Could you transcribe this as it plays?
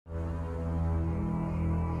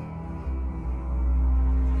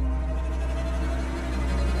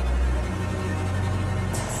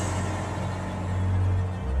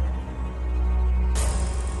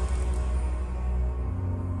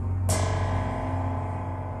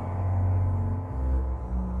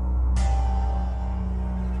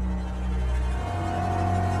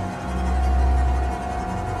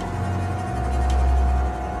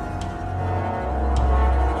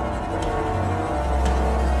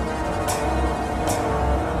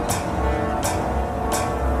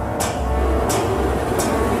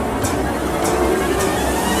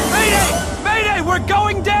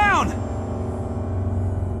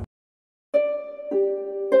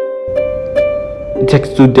It takes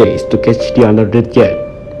 2 days to catch the another jet,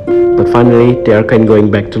 but finally they are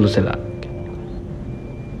going back to Lucella.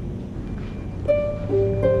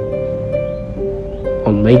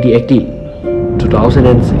 On May the 18th,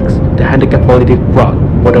 2006, the handicapped holiday crowd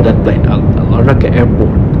boarded that plane at Larnaca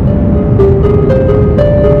airport.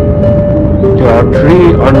 There are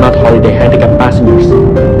 3 are not holiday handicapped passengers.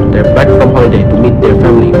 They are back from holiday to meet their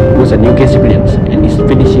family, who is a UK civilian and is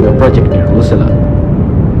finishing a project near Lucella.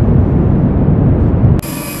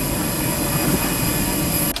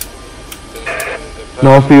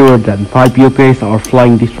 No fewer than 5 UKs are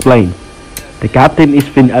flying this plane. The captain is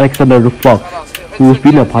Alexander Roblox, who has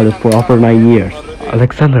been a pilot for over 9 years.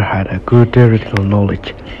 Alexander had a good theoretical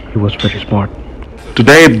knowledge. He was very smart.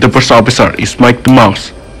 Today, the first officer is Mike the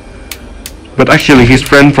Mouse. But actually, his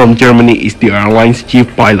friend from Germany is the airline's chief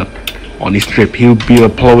pilot. On his trip, he will be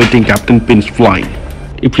evaluating Captain Pin's flying.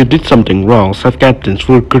 If you did something wrong, some captains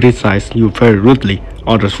will criticize you very rudely,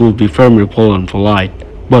 others will be firmly polite.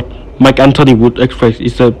 But Mike Anthony would express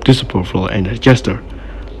his disapproval and a gesture.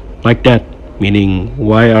 Like that, meaning,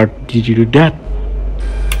 did you do that?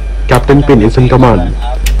 Captain Pin is in command,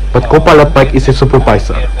 but co-pilot Mike is a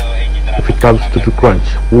supervisor. If it comes to the crunch,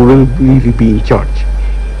 who will really be in charge?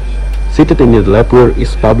 Seated in the lab rear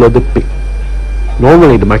is Pablo the pig,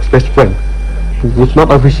 normally the Mike's best friend, who was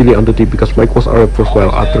not officially on duty because Mike was arrived for a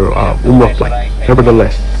while after a Umrah flight.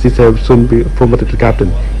 Nevertheless, since he will soon be promoted to captain,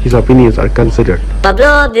 his opinions are considered.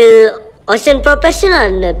 Pablo will ocean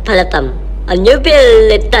professional pilot, a newbie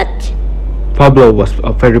let that. Pablo was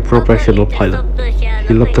a very professional pilot.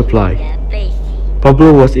 He loved to fly.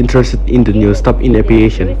 Pablo was interested in the new stuff in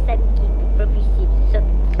aviation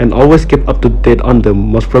and always kept up to date on the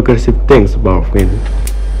most progressive things about him.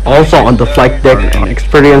 Also on the flight deck, an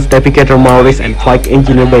experienced navigator Maurice and flight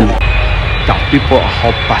engineer Benny. Just before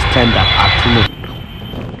 10:30 that afternoon,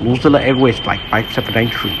 Lucella Airways Flight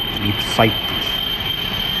 5793 leaves Cyprus.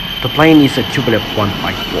 The plane is a Tupolev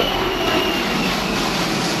 154.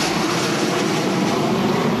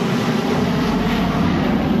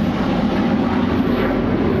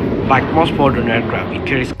 Like most modern aircraft, it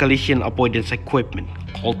carries collision avoidance equipment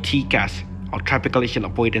called TCAS, or Traffic Collision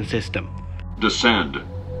Avoidance System. Descend,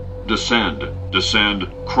 descend, descend,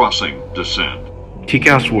 crossing, descend.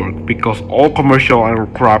 TCAS work because all commercial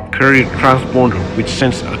aircraft carry a transponder which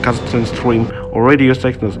sends a constant stream or radio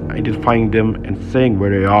signals identifying them and saying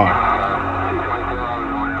where they are.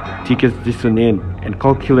 TCAS listens in and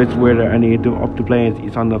calculates whether any of the planes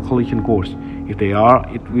is on a collision course. If they are,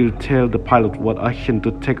 it will tell the pilot what action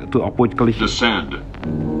to take to avoid collision. Descend,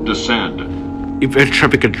 descend. If air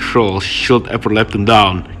traffic control should ever let them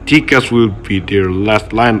down, TCAS will be their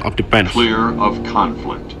last line of defense. Clear of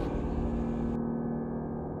conflict.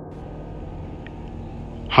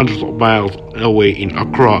 Hundreds of miles away in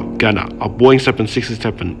Accra, Ghana, a Boeing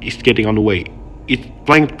 767 is getting on the way. It's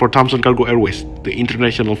flying for Thomson Cargo Airways, the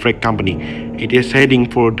international freight company. It is heading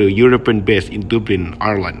for the European base in Dublin,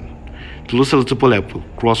 Ireland. The Lucella Tupolev will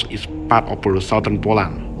cross its path over southern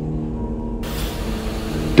Poland.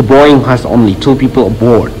 The Boeing has only 2 people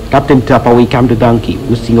aboard, Captain Tapawi Kam the Donkey,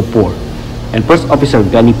 who's Singapore, and First Officer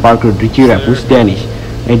Danny Parker the Giraffe, who's Danish,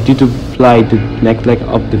 and due to fly the next leg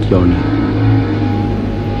of the journey.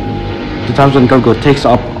 The Thomson Cargo takes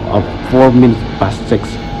off at 4 minutes past 6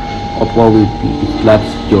 of what will be its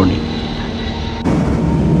last journey.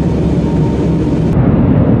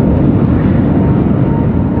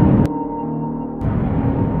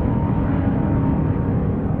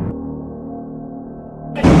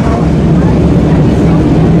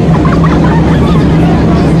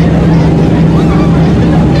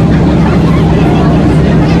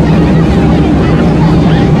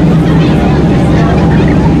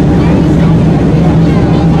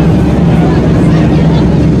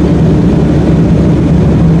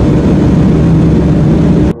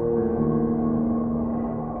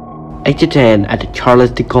 Ejected at the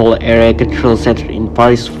Charles de Gaulle Area Control Center in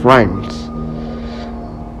Paris, France.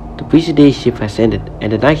 The busy day shift has ended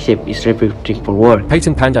and the night shift is reporting for work.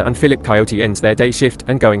 Peyton Panda and Philip Coyote ends their day shift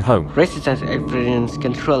and going home. Resident Experience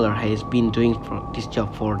Controller has been doing this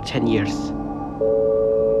job for 10 years.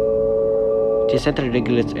 The center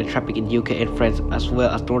regulates air traffic in UK and France as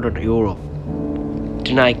well as Northern Europe.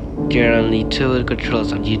 Tonight, there are only 2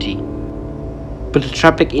 controls on duty. But the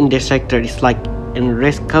traffic in this sector is like, and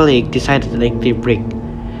Ray's colleague decided to make a break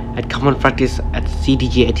at common practice at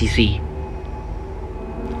CDG ATC.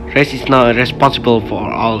 Ray is now responsible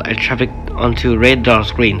for all air traffic onto radar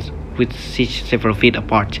screens, which sit several feet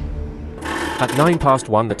apart. At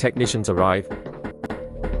 1:09 the technicians arrive.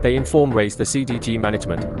 They inform Ray's the CDG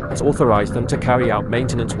management has authorized them to carry out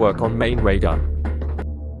maintenance work on main radar.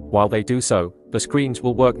 While they do so, the screens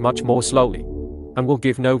will work much more slowly and will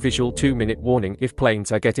give no visual 2-minute warning if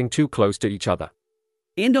planes are getting too close to each other.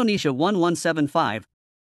 Indonesia 1175.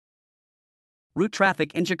 Route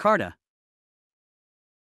traffic in Jakarta.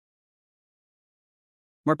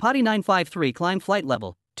 Merpati 953, climb flight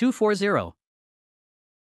level 240.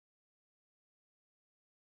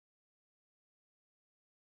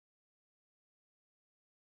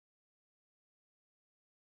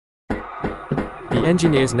 The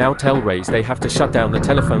engineers now tell Rays they have to shut down the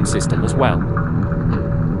telephone system as well.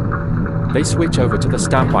 They switch over to the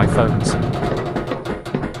standby phones.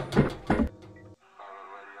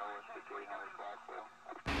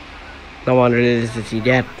 No one releases it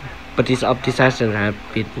yet, but this of disaster have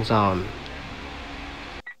been solved.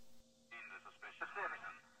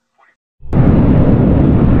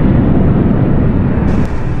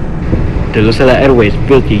 The Lucella Airways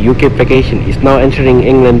filthy UK vacation is now entering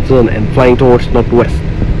England zone and flying towards northwest.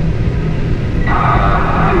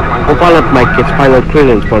 Co-pilot Mike gets pilot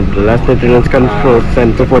clearance for the last Netherlands control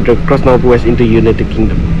center for the cross northwest into United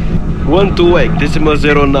Kingdom.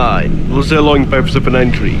 128.09, Lucella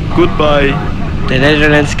 5793. Goodbye. The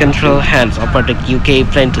Netherlands control hands over the UK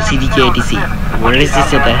plane to CDJ ATC. Where is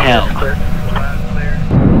this at the hell?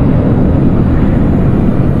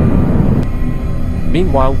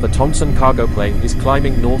 Meanwhile, the Thomson cargo plane is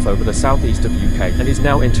climbing north over the southeast of UK and is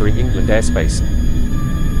now entering England airspace.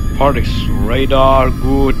 Paris radar,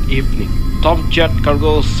 good evening. Top Jet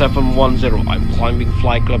Cargo 710, I'm climbing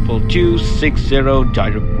flight level 260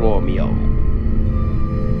 direct Romeo.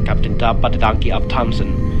 Captain Patadanki of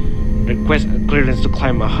Thomson, request clearance to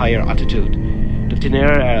climb a higher altitude. The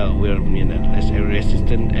itinerary will mean less air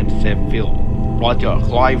resistant and safe fuel. Roger,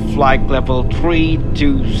 climb flight level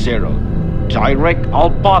 320. Direct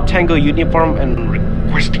Alpha Tango uniform and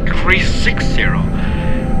request 360.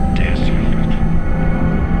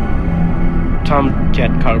 Tom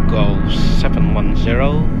Jet Cargo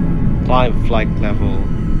 710, climb flight level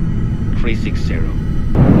 360.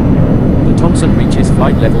 The Thomson reaches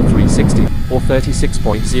flight level 360, or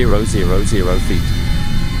 36.000 feet.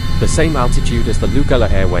 The same altitude as the Lucella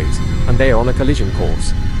Airways, and they are on a collision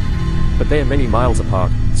course. But they are many miles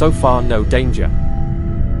apart, so far no danger.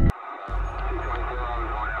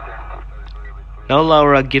 Now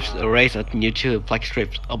Laura gives a race at new two flight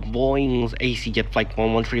strips of Boeing's AC Jet Flight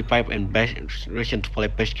 1135 and Russian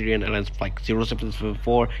Tupolev Pescarian Airlines Flight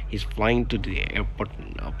 0774 is flying to the airport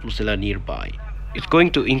of Lucella nearby. It's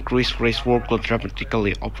going to increase race workload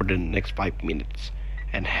dramatically over the next 5 minutes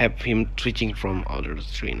and have him switching from other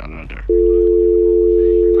screen to another.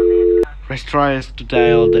 Race tries to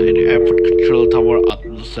dial the airport control tower at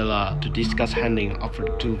Lucella to discuss handing over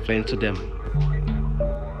the two planes to them,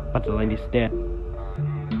 but the line is dead.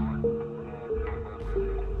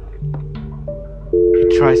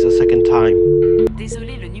 He tries a second time.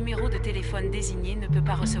 Désolé, le numéro de téléphone désigné ne peut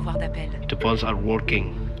pas recevoir d'appel. The phones are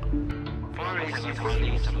working.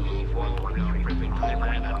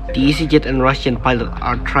 The EasyJet and Russian pilot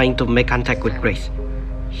are trying to make contact with Grace.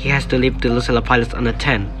 He has to leave the Lucella pilots on a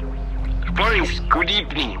 10. Boris, good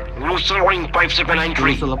evening. Lucella 5793. The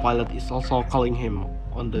Lucella pilot is also calling him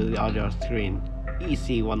on the other screen.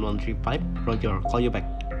 EC1135, Roger, call you back.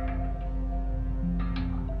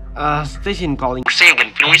 Station calling. Say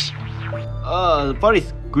again, please.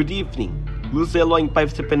 Boris, good evening. Lucella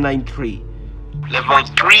 5793. Level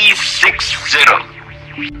 360.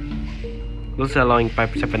 Lucella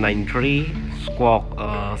 5793, squawk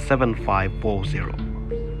 7540.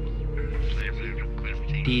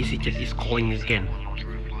 The EasyJet is calling again.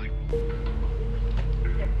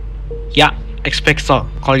 Yeah, expect so.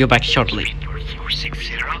 Call you back shortly.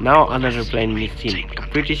 Now another plane is seen. A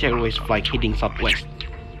British Airways flight heading southwest.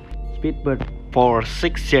 Speedbird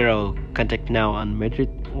 460. Contact now on Madrid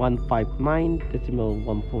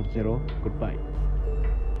 159.140. Goodbye.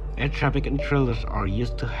 Air traffic controllers are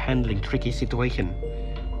used to handling tricky situations.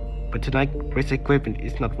 But tonight, race equipment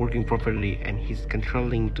is not working properly and he's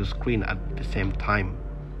controlling the screen at the same time.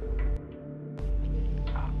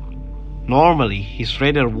 Normally, his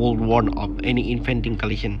radar would warn of any impending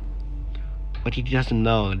collision. But he doesn't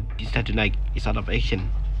know this tonight is out of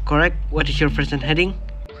action. Correct? What is your present heading?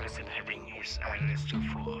 Present heading is ILS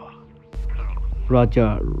 24.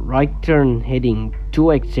 Roger. Right turn heading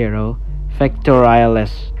 280. Vector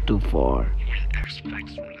ILS 24. Expect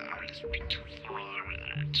ILS 24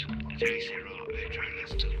 230 ILS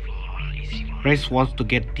 24 EC1. Race wants to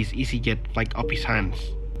get this EasyJet flight off his hands.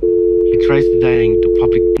 He tries dialing the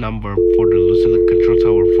public number for the Lucella control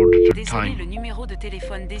tower for the third Désolé, time. le numéro de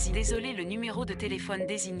téléphone désigné. Désolé, le numéro de téléphone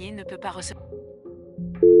désigné ne peut pas recevoir.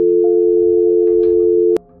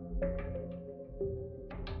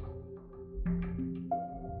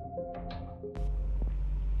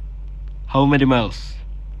 How many miles?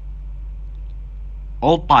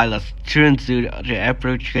 All pilots tuned to the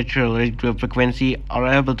approach control radio frequency are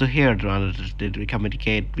able to hear the runners that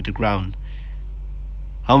communicate with the ground.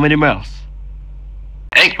 How many miles?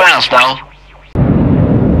 8 miles now.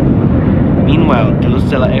 Meanwhile, the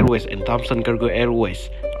Lucella Airways and Thomson Cargo Airways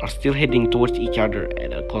are still heading towards each other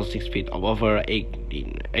at a closing speed of over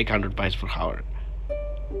 800 miles per hour.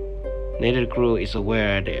 Neither crew is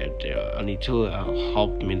aware that they are only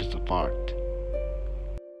 2.5 minutes apart.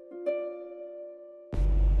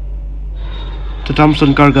 The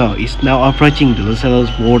Thomson Cargo is now approaching the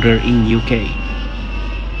Lucella's border in UK.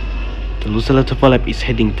 The Lucella Tupolev is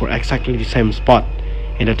heading for exactly the same spot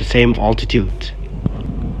and at the same altitude.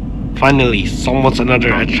 Finally, somewhat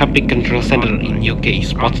another air traffic control center in UK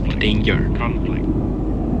spots the danger.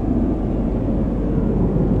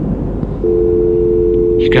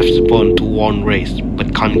 He grabs the phone to warn Race,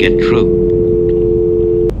 but can't get through.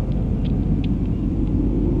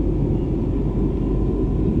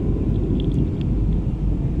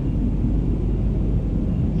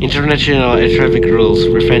 International air traffic rules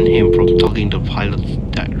prevent him from talking to pilots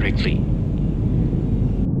directly.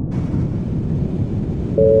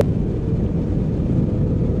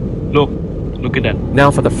 Look at that.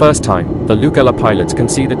 Now for the first time, the Lucella pilots can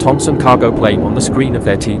see the Thomson cargo plane on the screen of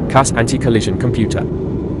their TCAS anti-collision computer.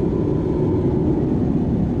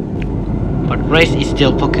 But Race is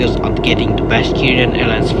still focused on getting the Bashkirian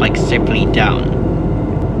Airlines flight safely down.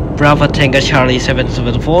 Bravo Tango Charlie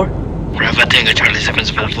 774. Bravo Tango Charlie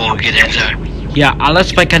 774, good answer. Yeah, I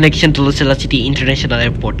lost my connection to Lucella City International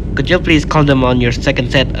Airport. Could you please call them on your second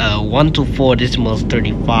set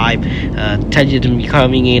 124.35? Tell you to be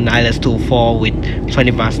coming in ILS 24 with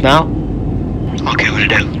 20 miles now. Okay, will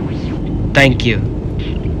do. Thank you.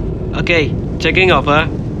 Okay, checking over.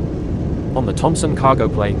 On the Thomson cargo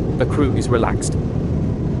plane, the crew is relaxed.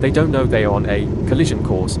 They don't know they are on a collision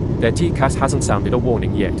course. Their TCAS hasn't sounded a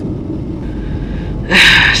warning yet.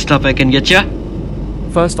 Stop, I can get ya.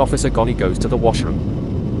 First Officer Gonny goes to the washroom.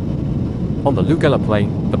 On the Lucella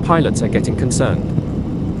plane, the pilots are getting concerned.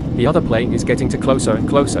 The other plane is getting closer and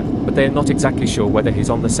closer, but they are not exactly sure whether he's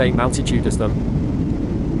on the same altitude as them.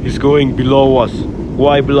 He's going below us.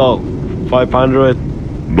 Why below? 500?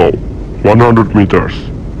 No, 100 meters.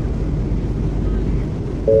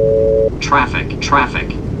 Traffic.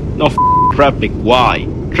 No traffic. Why?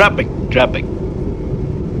 Traffic.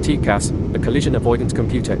 TCAS, the collision avoidance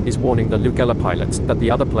computer, is warning the Lucella pilots that the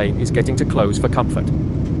other plane is getting too close for comfort.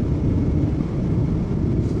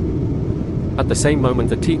 At the same moment,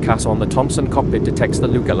 the TCAS on the Thomson cockpit detects the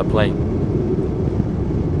Lucella plane.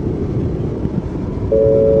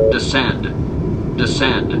 Descend.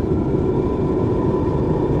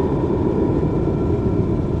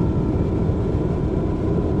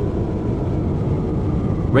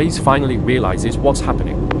 Reyes finally realizes what's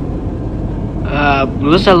happening.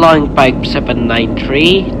 Lucella Long Pipe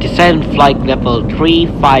 793, descend flight level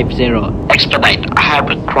 350. Expedite, I have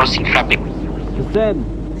a crossing traffic. Descend.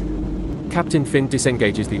 Captain Finn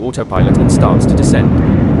disengages the autopilot and starts to descend.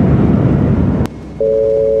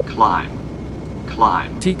 Climb.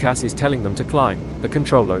 TCAS is telling them to climb. The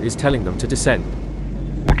controller is telling them to descend.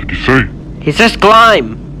 What did he say? He says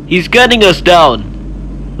climb. He's getting us down.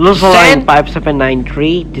 Lucella Line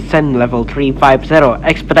 5793, descend level 350.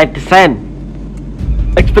 Expedite descend.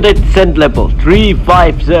 Expedite descend level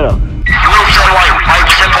 350. Lucella Line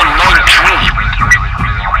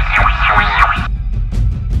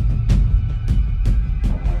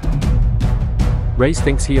 5793. Reyes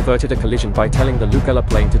thinks he averted a collision by telling the Lucella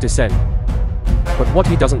plane to descend. But what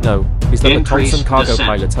he doesn't know is that the Thomson cargo descent.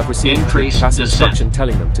 pilots have received Increase TCAS descent. instruction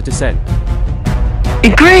telling them to descend.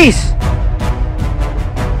 Increase!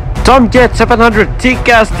 Tomjet 700,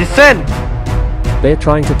 TCAS descend! They're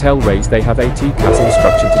trying to tell Reyes they have a TCAS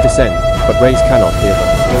instruction to descend, but Reyes cannot hear them.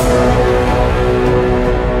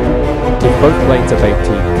 If both planes obeyed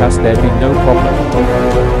TCAS, there'd be no problem.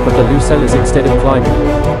 But the Lucellas, instead of climbing,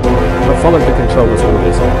 have followed the controller's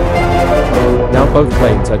orders. Now both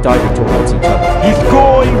planes are diving towards each other. He's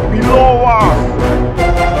going below us!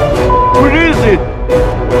 Where is it?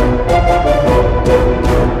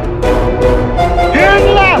 Turn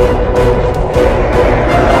left!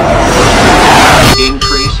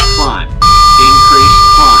 Increase climb.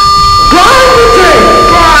 Climb the train!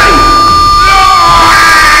 Climb!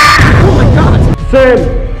 Oh my god! Descend!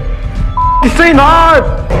 Descend hard!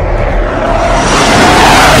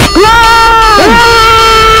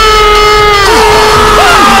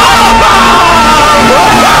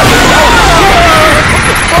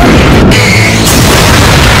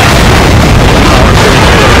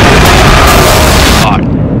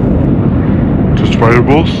 Just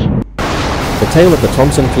fireballs? The tail of the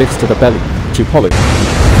Thomson clicks to the belly, Tupolev,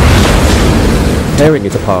 tearing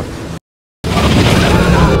it apart.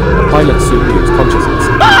 The pilot soon loses consciousness.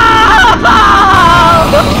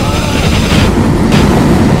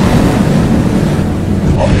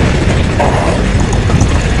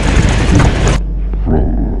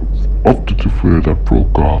 After the fire that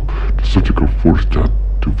broke up, the surgical force that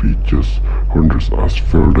to be just hundreds as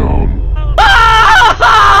fell down.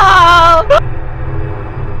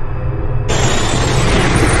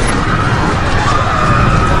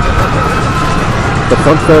 The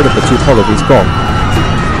front third of the Tupolev is gone.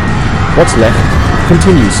 What's left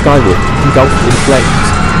continues skyward, engulfed in flames.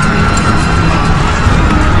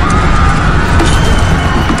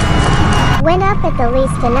 Went up at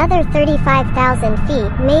least another 35,000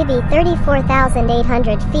 feet, maybe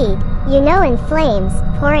 34,800 feet, you know, in flames,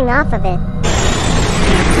 pouring off of it.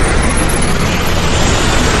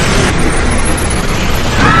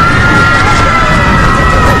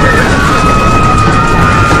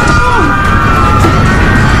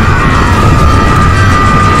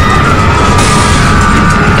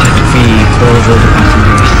 All the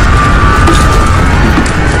passengers.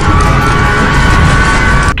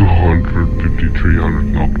 250, 300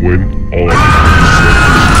 knot wind. All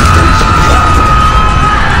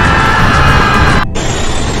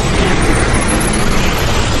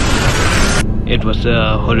It was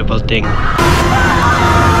a horrible thing.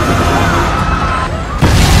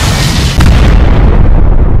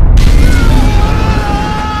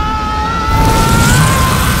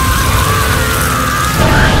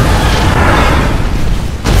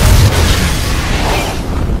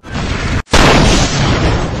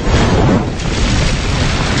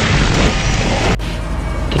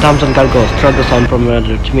 Thomson cargo struggles on for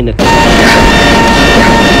another 2 minutes.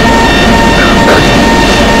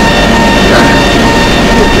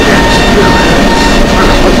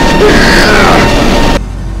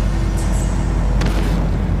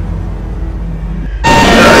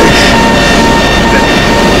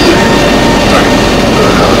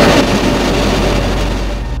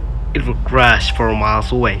 It will crash 4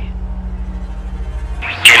 miles away.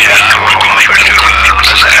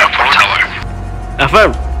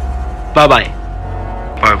 Affirm. Bye-bye.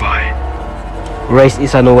 Bye-bye. Race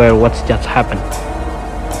is unaware what's just happened.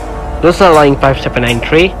 Lucella lying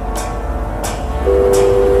 5793.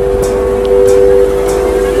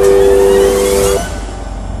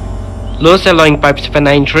 Lucella lying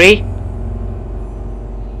 5793.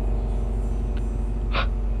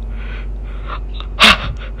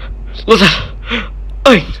 Lucella!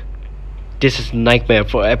 This is a nightmare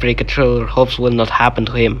for every controller. Hopes will not happen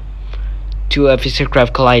to him. 2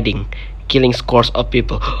 aircraft colliding, killing scores of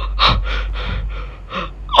people.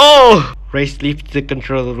 Oh! Race leaves the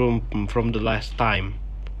control room from the last time,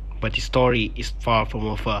 but the story is far from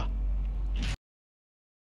over.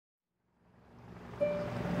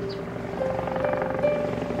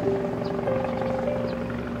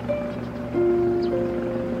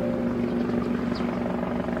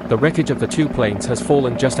 The wreckage of the 2 planes has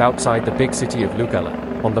fallen just outside the big city of Lucella,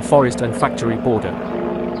 on the forest and factory border.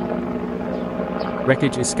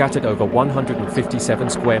 Wreckage is scattered over 157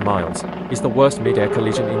 square miles, is the worst mid-air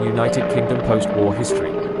collision in United Kingdom post-war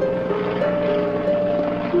history.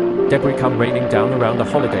 Debris come raining down around a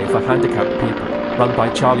holiday for handicapped people, run by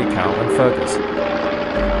Charlie Cow and Fergus.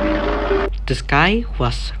 The sky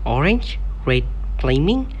was orange, red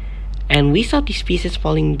flaming, and we saw these pieces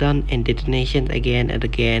falling down and detonations again and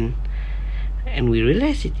again. And we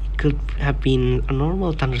realized it could have been a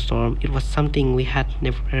normal thunderstorm. It was something we had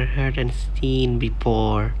never heard and seen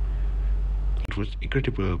before. It was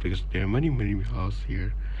incredible because there are many houses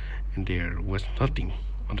here, and there was nothing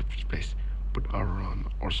on the place but around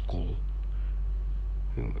our school.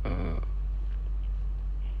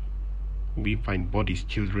 We find bodies,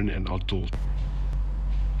 children, and adults.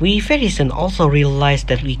 We very soon also realized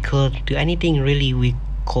that we could do anything really. We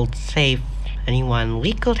could save anyone,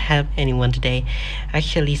 we could help anyone today.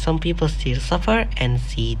 Actually, some people still suffer and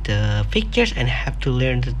see the pictures and have to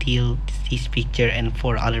learn to deal with this picture, and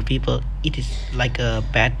for other people it is like a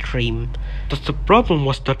bad dream. But the problem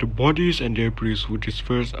was that the bodies and debris would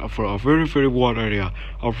disperse over a very wide area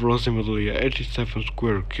of approximately 87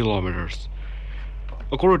 square kilometers.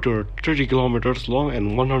 A corridor 30 kilometers long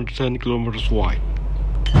and 110 kilometers wide.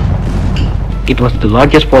 It was the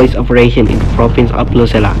largest police operation in the province of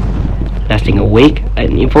Lucella, lasting a week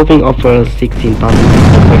and involving over 16,000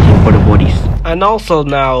 people searching for the bodies. And also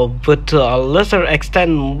now, but to a lesser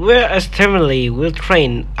extent, we're extremely well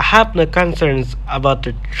trained. I have no concerns about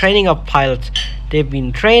the training of pilots. They've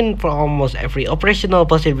been trained for almost every operational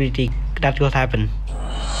possibility that could happen.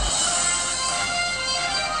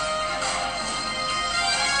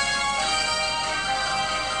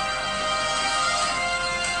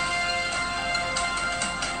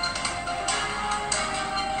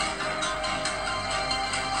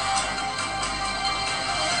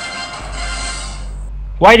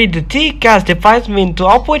 Why did the T-cast device mean to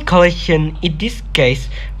avoid collision in this case?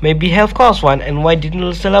 Maybe health caused one, and why didn't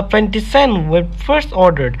Lucella plan descent when first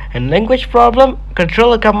ordered? And language problem?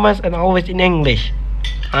 Controller commands and always in English.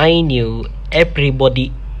 I knew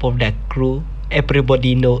everybody for that crew.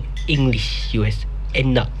 Everybody know English US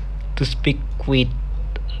enough to speak with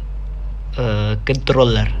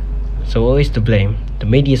controller. So who is to blame? The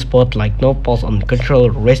media spotlight no falls on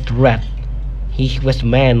controller raised the rat. He was the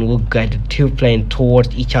man who guided two planes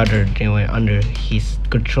towards each other. They were under his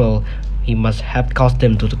control. He must have caused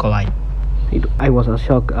them to collide. I was as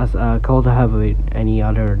shocked as could have with any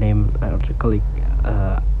other name colleague.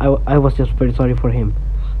 I was just very sorry for him.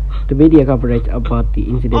 The media coverage about the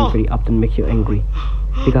incident very often makes you angry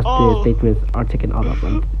because the statements are taken out of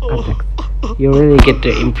context. You really get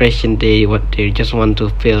the impression they just want to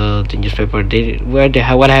fill the newspaper.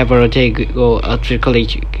 Whatever they go out to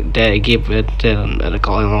college, they give it the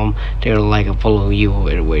calling home. They're like follow you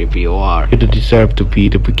wherever you are. You deserve to be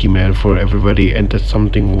the Piggy man for everybody, and that's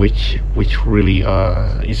something which really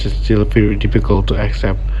is still very difficult to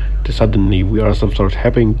accept. That suddenly we are some sort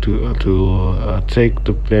having to take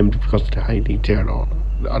the blame because they're hiding there, or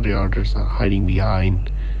the others are hiding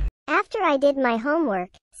behind. After I did my homework,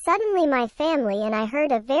 suddenly my family and I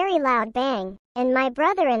heard a very loud bang, and my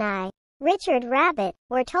brother and I, Richard Rabbit,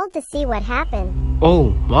 were told to see what happened.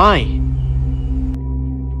 Oh my!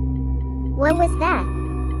 What was that?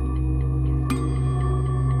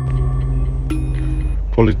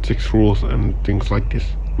 Politics, rules, and things like this.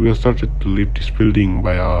 We have started to leave this building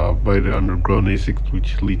by the underground A6,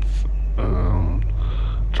 which leads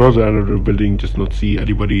through the another building. Just not see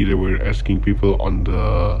anybody. They were asking people on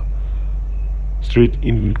the street,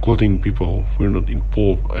 including people we're not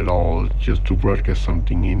involved at all, just to broadcast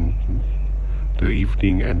something in the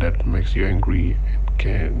evening, and that makes you angry and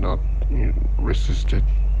cannot resist it.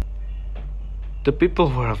 The people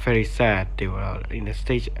were very sad. They were in a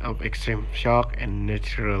stage of extreme shock, and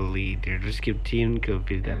naturally their rescue team could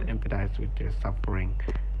feel that empathize with their suffering.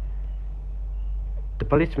 The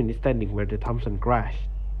policeman is standing where the Thomson crashed.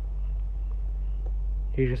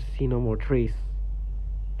 He just see no more trees.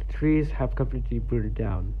 The trees have completely burned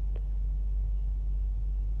down.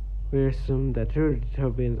 We assume that the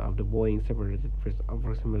turbines of the Boeing separated first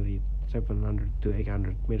approximately 700 to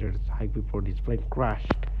 800 meters high before this plane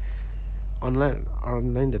crashed. On land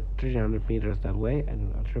at 300 meters that way,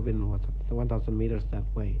 and a turbine was 1,000 meters that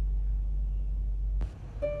way.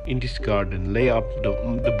 In this garden lay up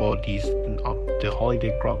the bodies of the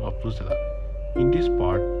holiday crop of Lucella. In this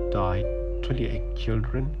part died 28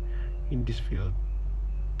 children. In this field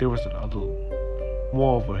there was an adult.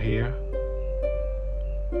 More over here.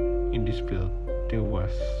 In this field there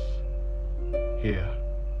was here.